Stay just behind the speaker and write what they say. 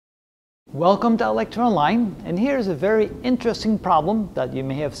Welcome to Lecture Online, and here's a very interesting problem that you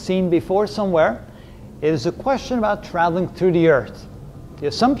may have seen before somewhere. It is a question about traveling through the Earth. The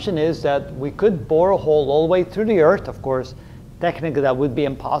assumption is that we could bore a hole all the way through the Earth. Of course, technically that would be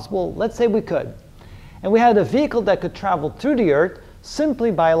impossible. Let's say we could. And we had a vehicle that could travel through the Earth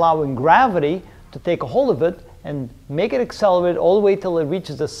simply by allowing gravity to take a hold of it and make it accelerate all the way till it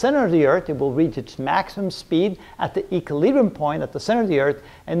reaches the center of the Earth. It will reach its maximum speed at the equilibrium point at the center of the Earth,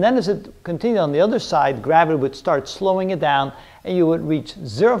 and then as it continued on the other side, gravity would start slowing it down and you would reach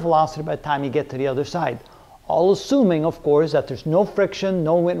zero velocity by the time you get to the other side. All assuming, of course, that there's no friction,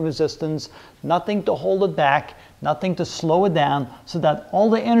 no wind resistance, nothing to hold it back, nothing to slow it down, so that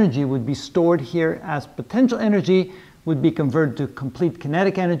all the energy would be stored here as potential energy, would be converted to complete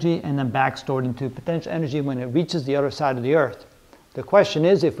kinetic energy, and then back stored into potential energy when it reaches the other side of the Earth. The question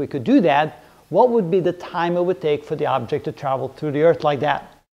is, if we could do that, what would be the time it would take for the object to travel through the Earth like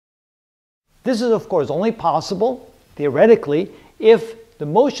that? This is, of course, only possible, theoretically, if the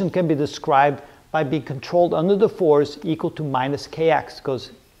motion can be described by being controlled under the force equal to minus kx,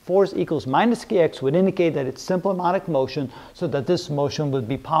 because force equals minus kx would indicate that it's simple harmonic motion, so that this motion would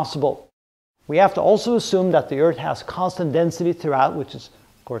be possible. We have to also assume that the Earth has constant density throughout, which is,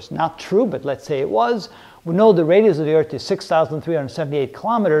 of course, not true, but let's say it was. We know the radius of the Earth is 6,378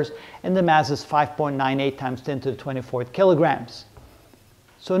 kilometers, and the mass is 5.98 times 10 to the 24th kilograms.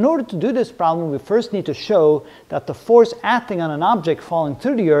 So in order to do this problem, we first need to show that the force acting on an object falling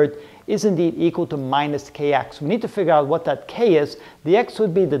through the Earth is indeed equal to minus kx. We need to figure out what that k is. The x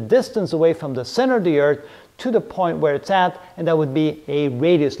would be the distance away from the center of the Earth to the point where it's at, and that would be a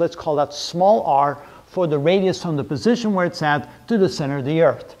radius. Let's call that small r for the radius from the position where it's at to the center of the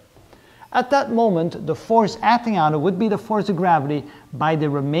Earth. At that moment, the force acting on it would be the force of gravity by the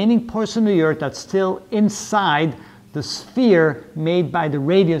remaining portion of the Earth that's still inside the sphere made by the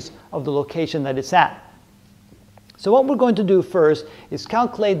radius of the location that it's at. So what we're going to do first is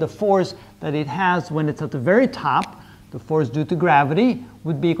calculate the force that it has when it's at the very top. The force due to gravity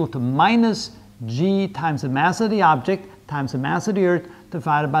would be equal to minus g times the mass of the object times the mass of the Earth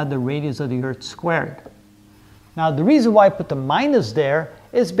divided by the radius of the Earth squared. Now the reason why I put the minus there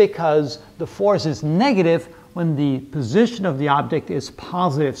is because the force is negative when the position of the object is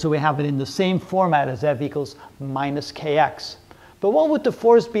positive. So we have it in the same format as F equals minus kx. But what would the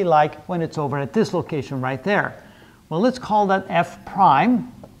force be like when it's over at this location right there? Well, let's call that F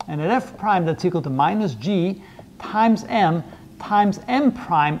prime. And at F prime, that's equal to minus g times m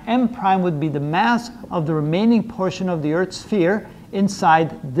prime. M prime would be the mass of the remaining portion of the Earth's sphere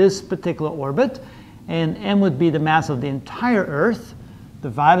inside this particular orbit, and m would be the mass of the entire Earth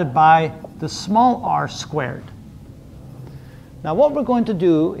divided by the small r squared. Now what we're going to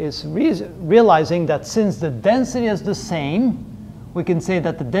do is realizing that since the density is the same, we can say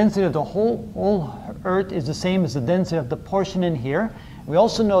that the density of the whole Earth is the same as the density of the portion in here. We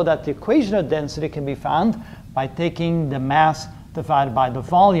also know that the equation of density can be found by taking the mass divided by the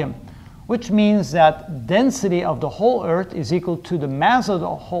volume, which means that density of the whole Earth is equal to the mass of the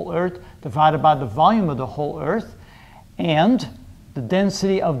whole Earth divided by the volume of the whole Earth, and the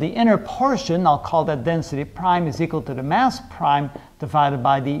density of the inner portion, I'll call that density prime, is equal to the mass prime divided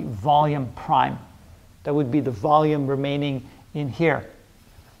by the volume prime. That would be the volume remaining in here.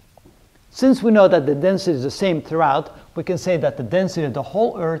 Since we know that the density is the same throughout, we can say that the density of the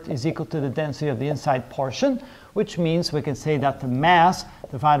whole Earth is equal to the density of the inside portion, which means we can say that the mass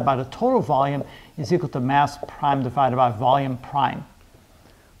divided by the total volume is equal to mass prime divided by volume prime.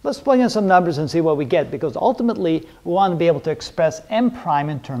 Let's plug in some numbers and see what we get, because ultimately we want to be able to express m prime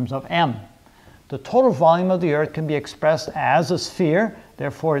in terms of m. The total volume of the Earth can be expressed as a sphere,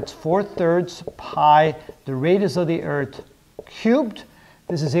 therefore it's 4/3 pi the radius of the Earth cubed.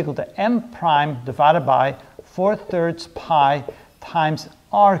 This is equal to m prime divided by 4/3 pi times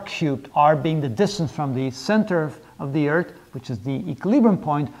r cubed, r being the distance from the center of the Earth, which is the equilibrium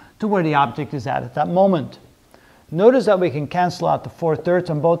point, to where the object is at that moment. Notice that we can cancel out the 4/3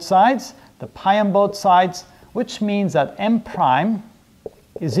 on both sides, the pi on both sides, which means that m prime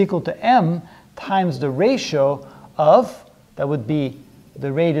is equal to m times the ratio of, that would be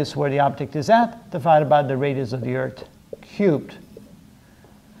the radius where the object is at, divided by the radius of the Earth cubed.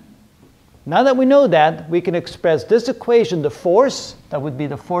 Now that we know that, we can express this equation, the force, that would be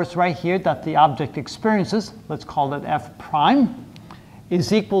the force right here that the object experiences, let's call that F prime,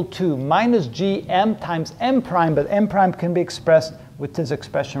 is equal to minus gm times m prime, but m prime can be expressed with this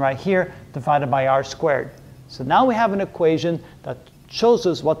expression right here, divided by r squared. So now we have an equation that shows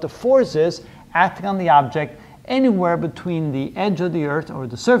us what the force is acting on the object anywhere between the edge of the Earth, or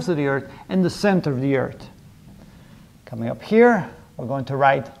the surface of the Earth, and the center of the Earth. Coming up here, we're going to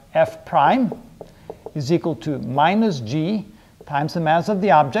write F prime is equal to minus g times the mass of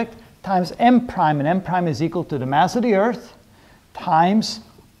the object times m prime, and m prime is equal to the mass of the Earth times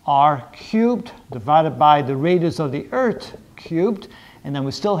r cubed divided by the radius of the Earth cubed, and then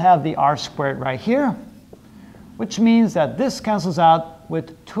we still have the r squared right here, which means that this cancels out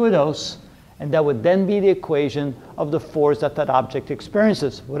with two of those, and that would then be the equation of the force that that object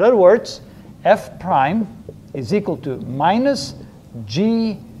experiences. In other words, F prime is equal to minus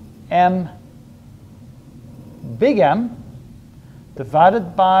g m big M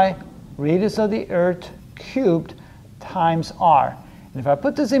divided by radius of the Earth cubed times r. And if I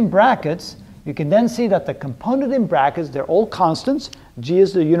put this in brackets, you can then see that the component in brackets, they're all constants. G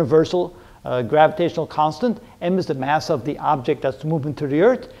is the universal gravitational constant. M is the mass of the object that's moving through the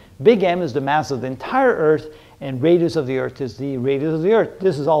Earth. Big M is the mass of the entire Earth, and radius of the Earth is the radius of the Earth.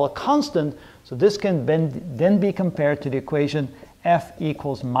 This is all a constant, so this can then be compared to the equation F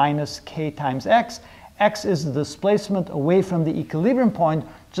equals minus k times x. X is the displacement away from the equilibrium point,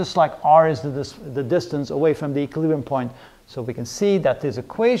 just like r is the distance away from the equilibrium point. So we can see that this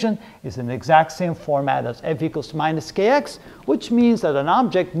equation is in the exact same format as F equals to minus kx, which means that an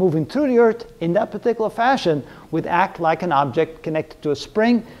object moving through the Earth in that particular fashion would act like an object connected to a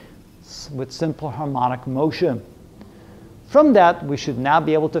spring with simple harmonic motion. From that, we should now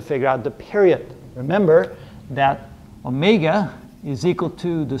be able to figure out the period. Remember that omega is equal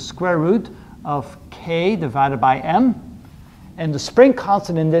to the square root of k divided by m, and the spring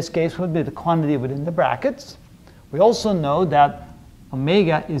constant in this case would be the quantity within the brackets. We also know that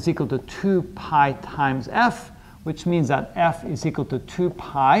omega is equal to 2 pi times f, which means that f is equal to 2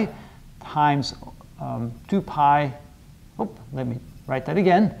 pi times 2 pi, let me write that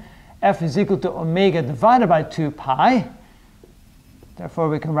again. F is equal to omega divided by 2 pi. Therefore,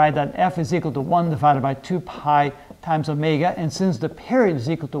 we can write that f is equal to 1 divided by 2 pi times omega. And since the period is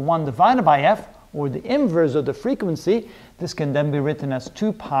equal to 1 divided by f, or the inverse of the frequency, this can then be written as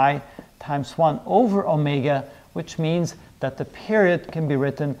 2 pi times 1 over omega, which means that the period can be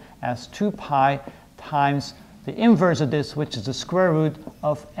written as 2 pi times the inverse of this, which is the square root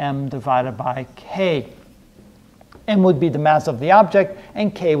of m divided by k. M would be the mass of the object,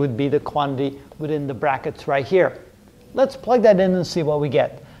 and k would be the quantity within the brackets right here. Let's plug that in and see what we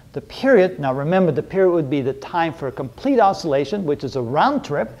get. The period, now remember, the period would be the time for a complete oscillation, which is a round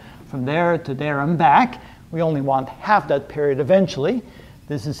trip from there to there and back. We only want half that period eventually.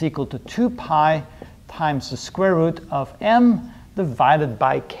 This is equal to 2 pi times the square root of m divided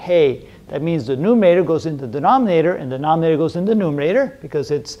by k. That means the numerator goes into the denominator, and the denominator goes in the numerator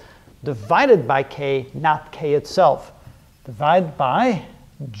because it's divided by k, not k itself. Divide by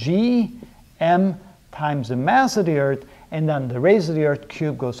g m times the mass of the Earth, and then the radius of the Earth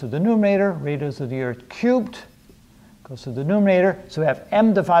cubed goes to the numerator, radius of the Earth cubed goes to the numerator. So we have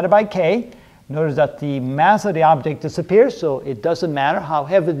m divided by k. Notice that the mass of the object disappears, so it doesn't matter how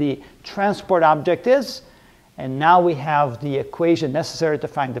heavy the transport object is. And now we have the equation necessary to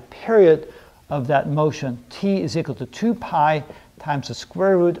find the period of that motion. T is equal to 2 pi times the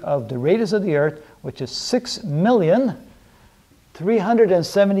square root of the radius of the Earth, which is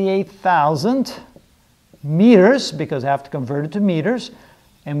 6,378,000 meters, because I have to convert it to meters.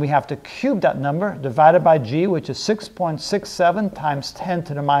 And we have to cube that number, divided by g, which is 6.67 times 10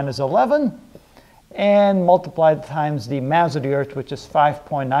 to the minus 11, and multiplied times the mass of the Earth, which is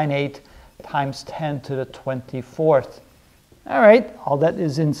 5.98 times 10 to the 24th. All right, all that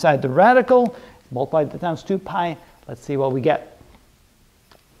is inside the radical. Multiplied times 2 pi. Let's see what we get.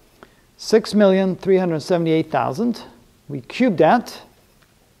 6,378,000. We cube that.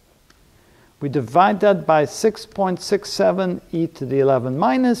 We divide that by 6.67 e to the 11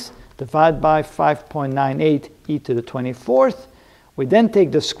 minus, divide by 5.98 e to the 24th. We then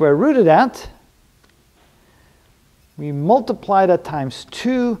take the square root of that. We multiply that times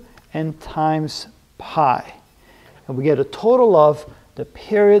 2 and times pi. And we get a total of the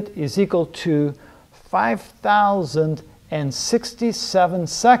period is equal to 5,067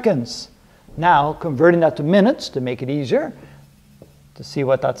 seconds. Now, converting that to minutes to make it easier, to see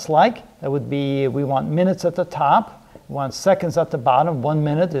what that's like, that would be, we want minutes at the top, we want seconds at the bottom. 1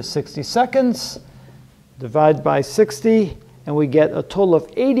 minute is 60 seconds. Divide by 60, and we get a total of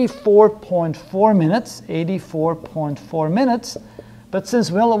 84.4 minutes, 84.4 minutes. But since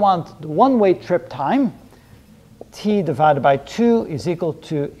we only want the one-way trip time, t divided by 2 is equal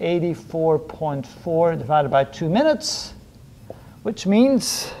to 84.4 divided by 2 minutes, which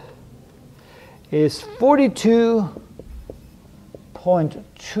means is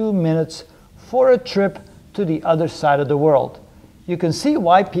 42.2 minutes for a trip to the other side of the world. You can see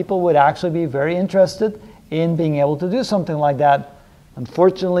why people would actually be very interested in being able to do something like that.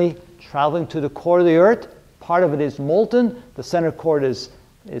 Unfortunately, traveling to the core of the Earth, part of it is molten. The center core is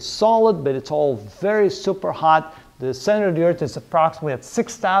solid, but it's all very super hot. The center of the Earth is approximately at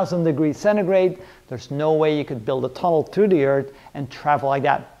 6,000 degrees centigrade. There's no way you could build a tunnel through the Earth and travel like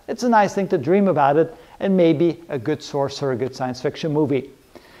that. It's a nice thing to dream about it, and maybe a good source for a good science fiction movie.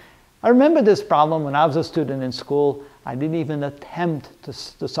 I remember this problem when I was a student in school. I didn't even attempt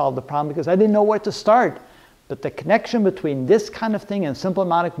to solve the problem because I didn't know where to start. But the connection between this kind of thing and simple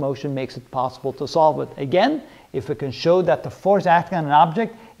harmonic motion makes it possible to solve it. Again, if we can show that the force acting on an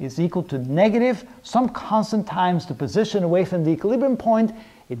object is equal to negative some constant times the position away from the equilibrium point,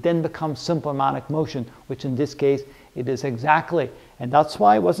 it then becomes simple harmonic motion, which in this case it is exactly. And that's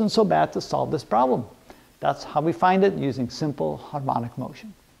why it wasn't so bad to solve this problem. That's how we find it, using simple harmonic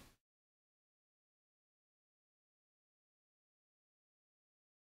motion.